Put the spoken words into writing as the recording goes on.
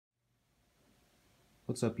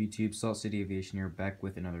What's up YouTube, Salt City Aviation here, back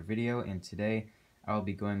with another video, and today I'll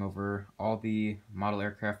be going over all the model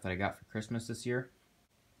aircraft that I got for Christmas this year.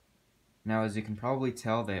 Now, as you can probably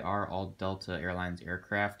tell, they are all Delta Airlines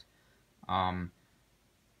aircraft.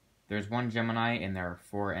 There's one Gemini and there are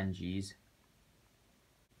 4 NGs.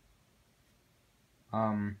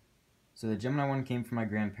 So the Gemini one came from my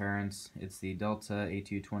grandparents. It's the Delta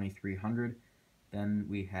A220-300. Then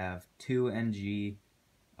we have 2 NG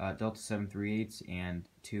Delta 738s and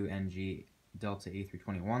 2 NG Delta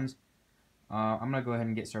A321s. I'm going to go ahead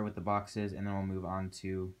and get started with the boxes, and then we'll move on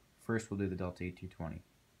to, first we'll do the Delta A220.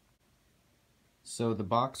 So the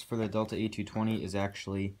box for the Delta A220 is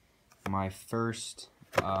actually my first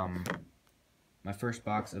box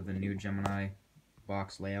of the new Gemini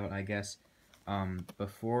box layout, I guess.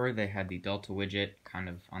 Before they had the Delta widget kind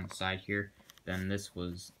of on the side here, then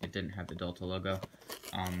it didn't have the Delta logo.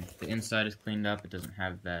 The inside is cleaned up. It doesn't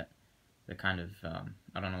have the kind of,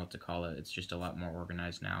 I don't know what to call it. It's just a lot more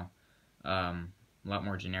organized now. A lot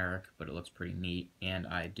more generic, but it looks pretty neat, and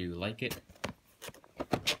I do like it.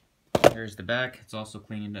 There's the back. It's also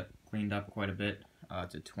cleaned up quite a bit.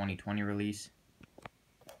 It's a 2020 release.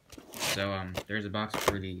 So there's a box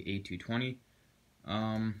for the A220.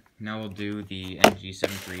 Now we'll do the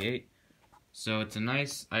NG738. So it's a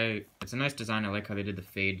nice design. I like how they did the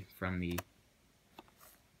fade from the.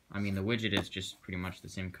 I mean, the widget is just pretty much the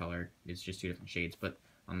same color. It's just 2 different shades. But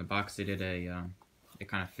on the box, they did it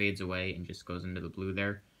kind of fades away and just goes into the blue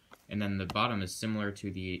there. And then the bottom is similar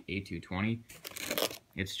to the A220.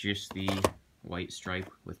 It's just the white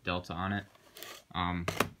stripe with Delta on it.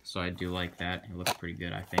 So I do like that. It looks pretty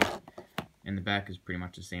good, I think. And the back is pretty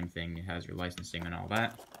much the same thing. It has your licensing and all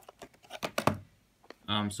that.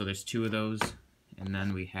 So there's 2 of those, and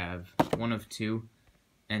then we have 1 of 2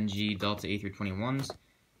 NG Delta A321s.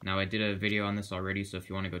 Now I did a video on this already, so if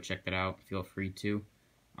you want to go check that out, feel free to.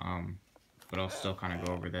 But I'll still kind of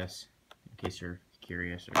go over this in case you're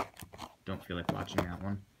curious or don't feel like watching that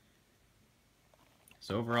one.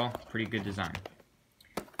 So overall, pretty good design.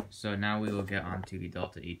 So now we will get on to the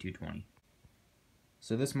Delta A220.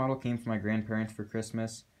 So this model came from my grandparents for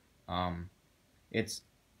Christmas.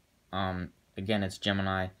 Again, it's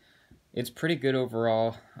Gemini. It's pretty good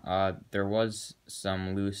overall. There was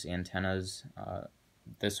some loose antennas.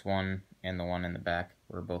 This one and the one in the back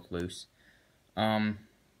were both loose.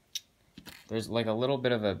 There's like a little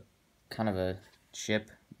bit of a kind of a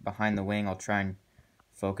chip behind the wing. I'll try and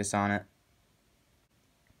focus on it.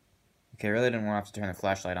 Okay, I really didn't want to have to turn the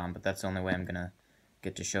flashlight on, but that's the only way I'm gonna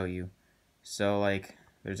get to show you. So like,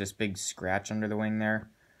 there's this big scratch under the wing there.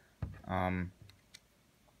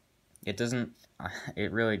 It's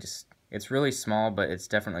really small, but it's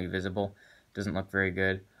definitely visible. Doesn't look very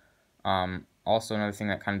good. Also, another thing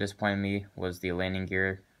that kind of disappointed me was the landing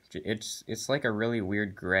gear. It's like a really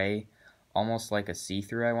weird gray, almost like a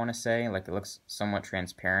see-through, I want to say. Like, it looks somewhat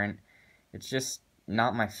transparent. It's just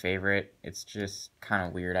not my favorite. It's just kind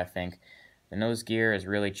of weird, I think. The nose gear is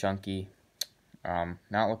really chunky.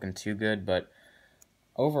 Not looking too good, but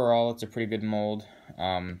overall, it's a pretty good mold.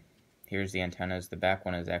 Here's the antennas. The back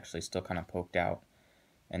one is actually still kind of poked out.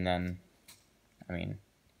 And then, I mean,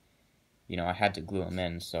 you know, I had to glue them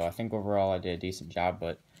in. So I think overall I did a decent job,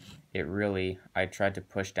 but I tried to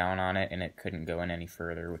push down on it and it couldn't go in any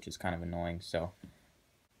further, which is kind of annoying. So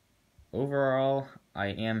overall, I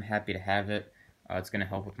am happy to have it. It's going to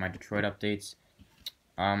help with my Detroit updates.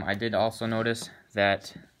 I did also notice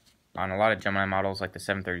that on a lot of Gemini models, like the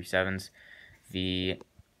 737s, the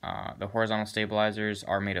horizontal stabilizers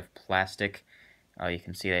are made of plastic. You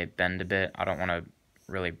can see they bend a bit. I don't want to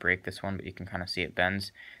really break this one, but you can kind of see it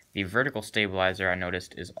bends. The vertical stabilizer, I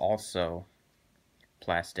noticed, is also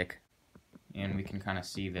plastic. And we can kind of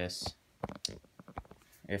see this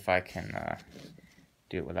if I can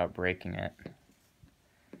do it without breaking it.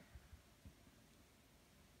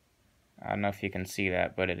 I don't know if you can see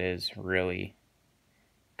that, but it is really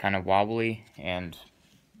kind of wobbly and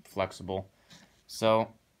flexible. So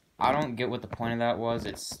I don't get what the point of that was.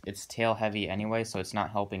 It's tail heavy anyway, so it's not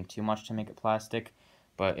helping too much to make it plastic.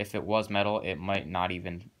 But if it was metal, it might not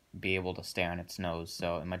even be able to stay on its nose,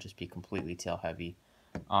 so it might just be completely tail heavy.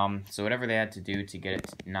 So whatever they had to do to get it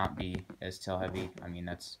to not be as tail heavy, I mean,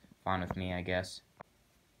 that's fine with me, I guess.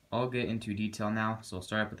 I'll get into detail now. So I'll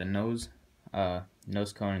start up with the nose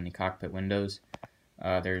cone and the cockpit windows.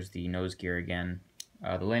 There's the nose gear again.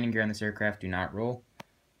 The landing gear on this aircraft do not roll.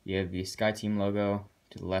 You have the SkyTeam logo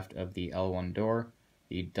to the left of the L1 door,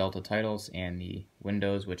 the Delta titles, and the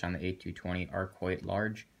windows, which on the A220 are quite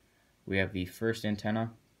large. We have the first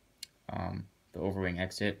antenna, the overwing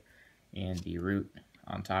exit, and the root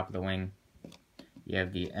on top of the wing. You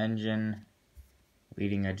have the engine, the 737 logo, the Delta titles, and the windows, which on the A220 are quite large. We have the first antenna, the overwing exit, and the root on top of the wing. You have the engine, the 737 logo, the Delta titles, and the windows, which on the A220 are quite large. We have the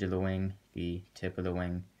leading edge of the wing, the tip of the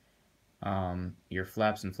wing, your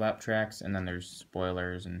flaps and flap tracks, and then there's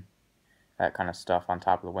spoilers and that kind of stuff on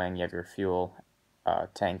top of the wing. You have your fuel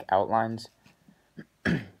tank outlines.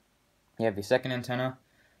 You have the second antenna.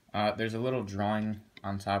 There's a little drawing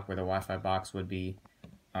on top where the Wi-Fi box would be.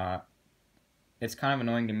 It's kind of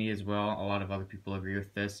annoying to me as well. A lot of other people agree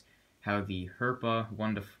with this. How the Herpa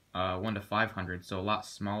 1 to 500, so a lot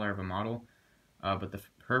smaller of a model, but the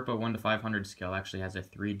Herpa 1 to 500 scale actually has a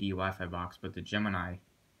 3D Wi-Fi box, but the Gemini,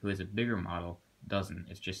 who is a bigger model, doesn't.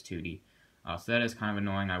 It's just 2D. So that is kind of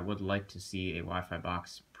annoying. I would like to see a Wi-Fi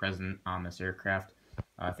box present on this aircraft.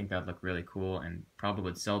 I think that would look really cool and probably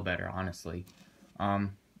would sell better, honestly.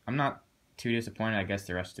 I'm not too disappointed. I guess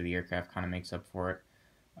the rest of the aircraft kind of makes up for it.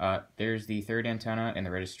 There's the third antenna and the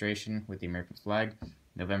registration with the American flag,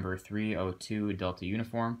 November 302 Delta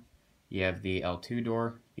uniform. You have the L2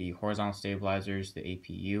 door, the horizontal stabilizers, the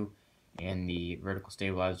APU, and the vertical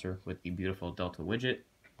stabilizer with the beautiful Delta widget.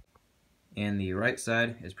 And the right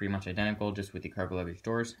side is pretty much identical, just with the cargo luggage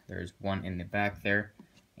doors. There's one in the back there,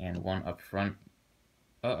 and one up front.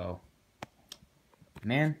 Uh-oh.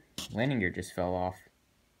 Man, landing gear just fell off.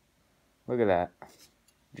 Look at that.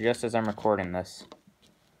 Just as I'm recording this.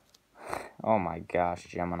 Oh my gosh,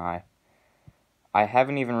 Gemini. I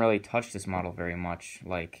haven't even really touched this model very much,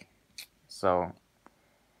 so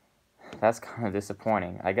that's kind of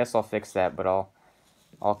disappointing. I guess I'll fix that, but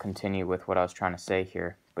I'll continue with what I was trying to say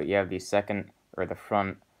here. But you have the the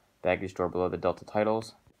front baggage door below the Delta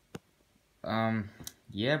titles.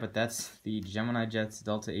 Yeah, but that's the Gemini Jets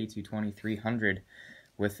Delta A220-300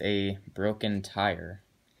 with a broken tire.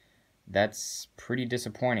 That's pretty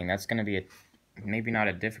disappointing. That's going to be maybe not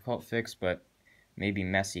a difficult fix, but maybe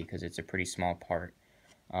messy because it's a pretty small part.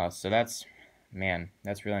 So that's really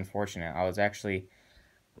unfortunate. I was actually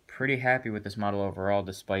pretty happy with this model overall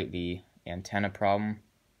despite the antenna problem.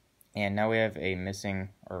 And now we have a missing,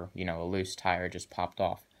 or a loose tire just popped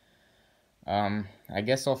off. I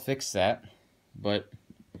guess I'll fix that, but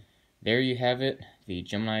there you have it, the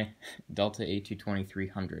Gemini Delta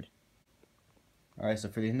A220-300. Alright, so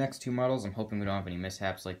for the next two models, I'm hoping we don't have any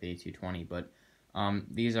mishaps like the A220, but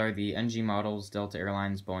these are the NG models, Delta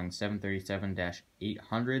Airlines Boeing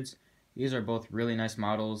 737-800s. These are both really nice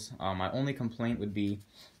models. My only complaint would be,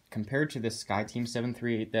 compared to the SkyTeam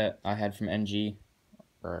 738 that I had from NG,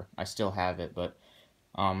 or I still have it, but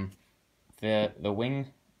the wing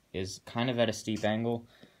is kind of at a steep angle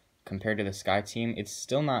compared to the SkyTeam. It's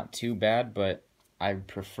still not too bad, but I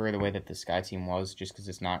prefer the way that the SkyTeam was, just because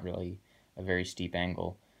it's not really a very steep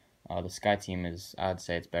angle. The SkyTeam is, I'd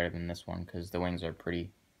say it's better than this one, because the wings are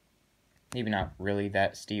pretty, maybe not really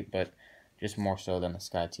that steep, but just more so than the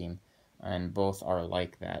SkyTeam, and both are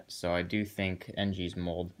like that. So I do think NG's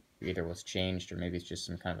mold either was changed, or maybe it's just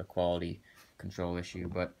some kind of a quality control issue,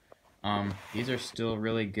 but these are still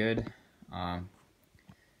really good.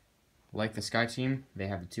 Like the SkyTeam, they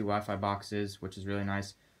have the two Wi-Fi boxes, which is really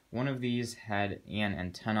nice. One of these had an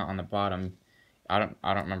antenna on the bottom. I don't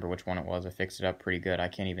remember which one it was. I fixed it up pretty good. I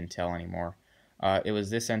can't even tell anymore. It was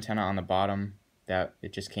this antenna on the bottom that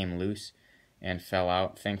it just came loose and fell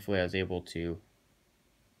out. Thankfully, I was able to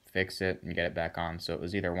fix it and get it back on. So it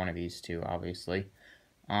was either one of these two, obviously.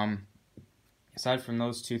 Aside from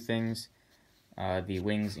those two things, the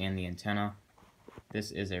wings and the antenna,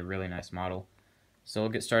 this is a really nice model. So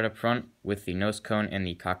we'll get started up front with the nose cone and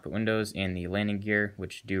the cockpit windows and the landing gear,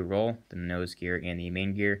 which do roll, the nose gear and the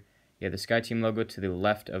main gear. You have the SkyTeam logo to the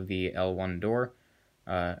left of the L1 door,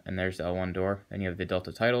 and there's the L1 door. Then you have the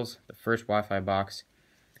Delta titles, the first Wi-Fi box,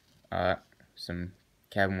 some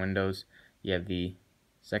cabin windows. You have the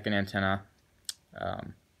second antenna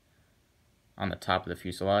on the top of the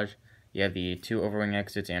fuselage. You have the two overwing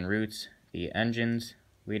exits and routes, the engines,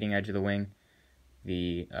 leading edge of the wing,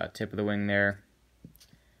 the tip of the wing there.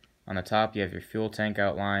 On the top, you have your fuel tank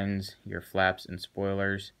outlines, your flaps and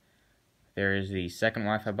spoilers. There is the second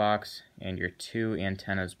Wi-Fi box and your two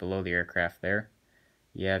antennas below the aircraft there.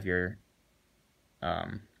 You have your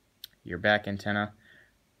back antenna,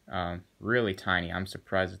 really tiny. I'm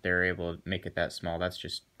surprised that they're able to make it that small. That's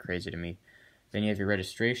just crazy to me. Then you have your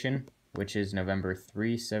registration, which is November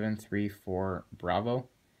 3734 Bravo.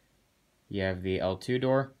 You have the L2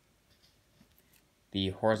 door,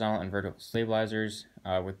 the horizontal and vertical stabilizers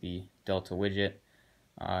with the Delta widget.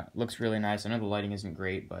 Looks really nice. I know the lighting isn't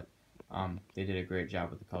great, but they did a great job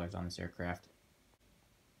with the colors on this aircraft.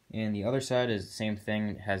 And the other side is the same thing.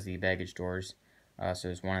 It has the baggage doors. So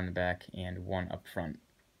there's one in the back and one up front.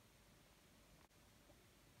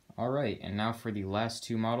 Alright, and now for the last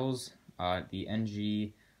two models, the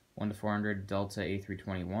NG 1-400 Delta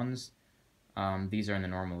A321s. These are in the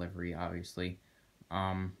normal livery, obviously.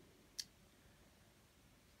 One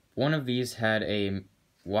of these had a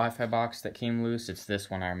Wi-Fi box that came loose. It's this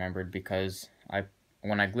one I remembered because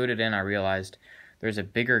when I glued it in, I realized there's a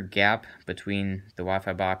bigger gap between the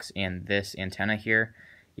Wi-Fi box and this antenna here.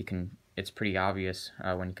 It's pretty obvious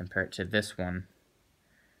when you compare it to this one,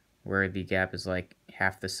 where the gap is like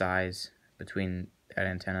half the size between that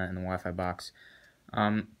antenna and the Wi-Fi box.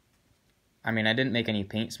 I mean, I didn't make any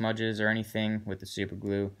paint smudges or anything with the super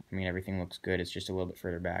glue. I mean, everything looks good. It's just a little bit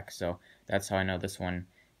further back, so that's how I know this one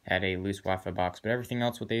had a loose Wi-Fi box. But everything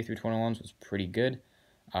else with the A321s was pretty good.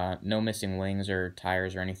 No missing wings or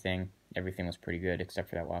tires or anything. Everything was pretty good except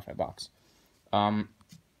for that Wi-Fi box.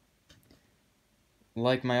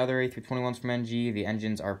 Like my other A321s from NG, the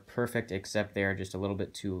engines are perfect except they are just a little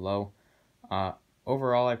bit too low.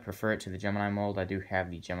 Overall, I prefer it to the Gemini mold. I do have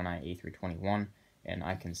the Gemini A321, and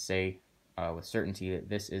I can say with certainty that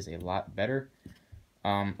this is a lot better.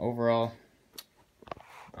 Overall,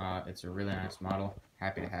 it's a really nice model.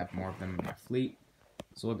 Happy to have more of them in my fleet.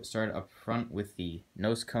 So we'll get started up front with the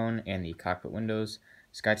nose cone and the cockpit windows,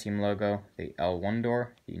 SkyTeam logo, the L1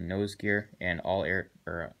 door, the nose gear, and all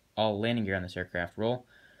landing gear on this aircraft roll.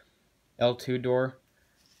 L2 door,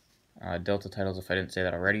 Delta titles if I didn't say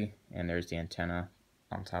that already, and there's the antenna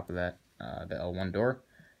on top of that, the L1 door.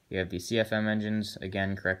 You have the CFM engines,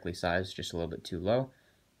 again correctly sized, just a little bit too low.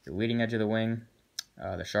 The leading edge of the wing,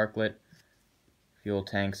 the sharklet, fuel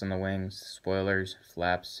tanks on the wings, spoilers,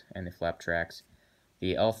 flaps, and the flap tracks.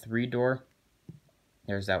 The L3 door,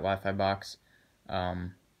 there's that Wi-Fi box,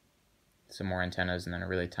 some more antennas, and then a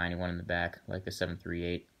really tiny one in the back, like the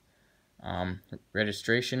 738.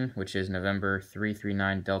 Registration, which is November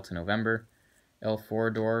 339 Delta November.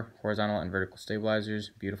 L4 door, horizontal and vertical stabilizers,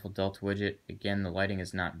 beautiful Delta widget. Again, the lighting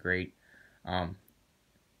is not great.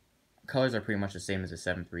 Colors are pretty much the same as the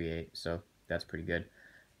 738, so that's pretty good.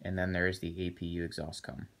 And then there's the APU exhaust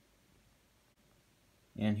come.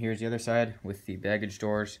 And here's the other side with the baggage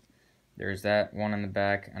doors. There's that one in the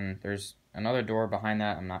back, and there's another door behind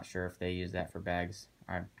that. I'm not sure if they use that for bags.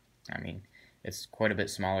 I mean, it's quite a bit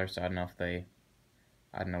smaller, so I don't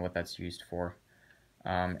know what that's used for.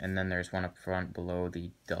 And then there's one up front below the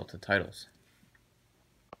Delta titles.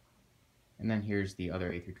 And then here's the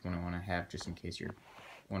other A321 I have, just in case you're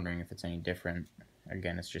wondering if it's any different.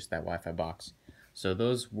 Again, it's just that Wi-Fi box. So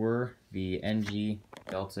those were the NG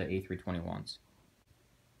Delta A321s.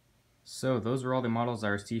 So those were all the models I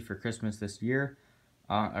received for Christmas this year.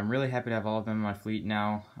 I'm really happy to have all of them in my fleet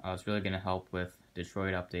now. It's really going to help with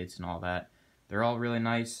Detroit updates and all that. They're all really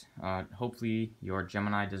nice. Hopefully your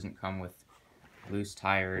Gemini doesn't come with loose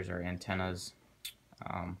tires or antennas,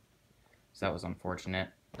 so that was unfortunate.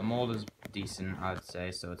 The mold is decent, I'd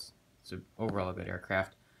say, so it's overall a good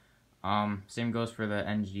aircraft. Same goes for the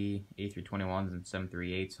NG A321s and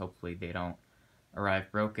 738s. Hopefully they don't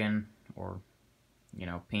arrive broken, or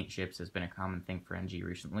paint chips has been a common thing for NG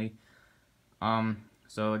recently.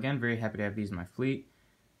 So again, very happy to have these in my fleet.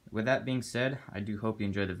 With that being said, I do hope you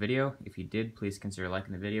enjoyed the video. If you did, please consider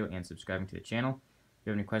liking the video and subscribing to the channel. If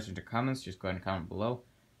you have any questions or comments, just go ahead and comment below.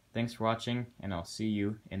 Thanks for watching, and I'll see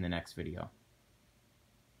you in the next video.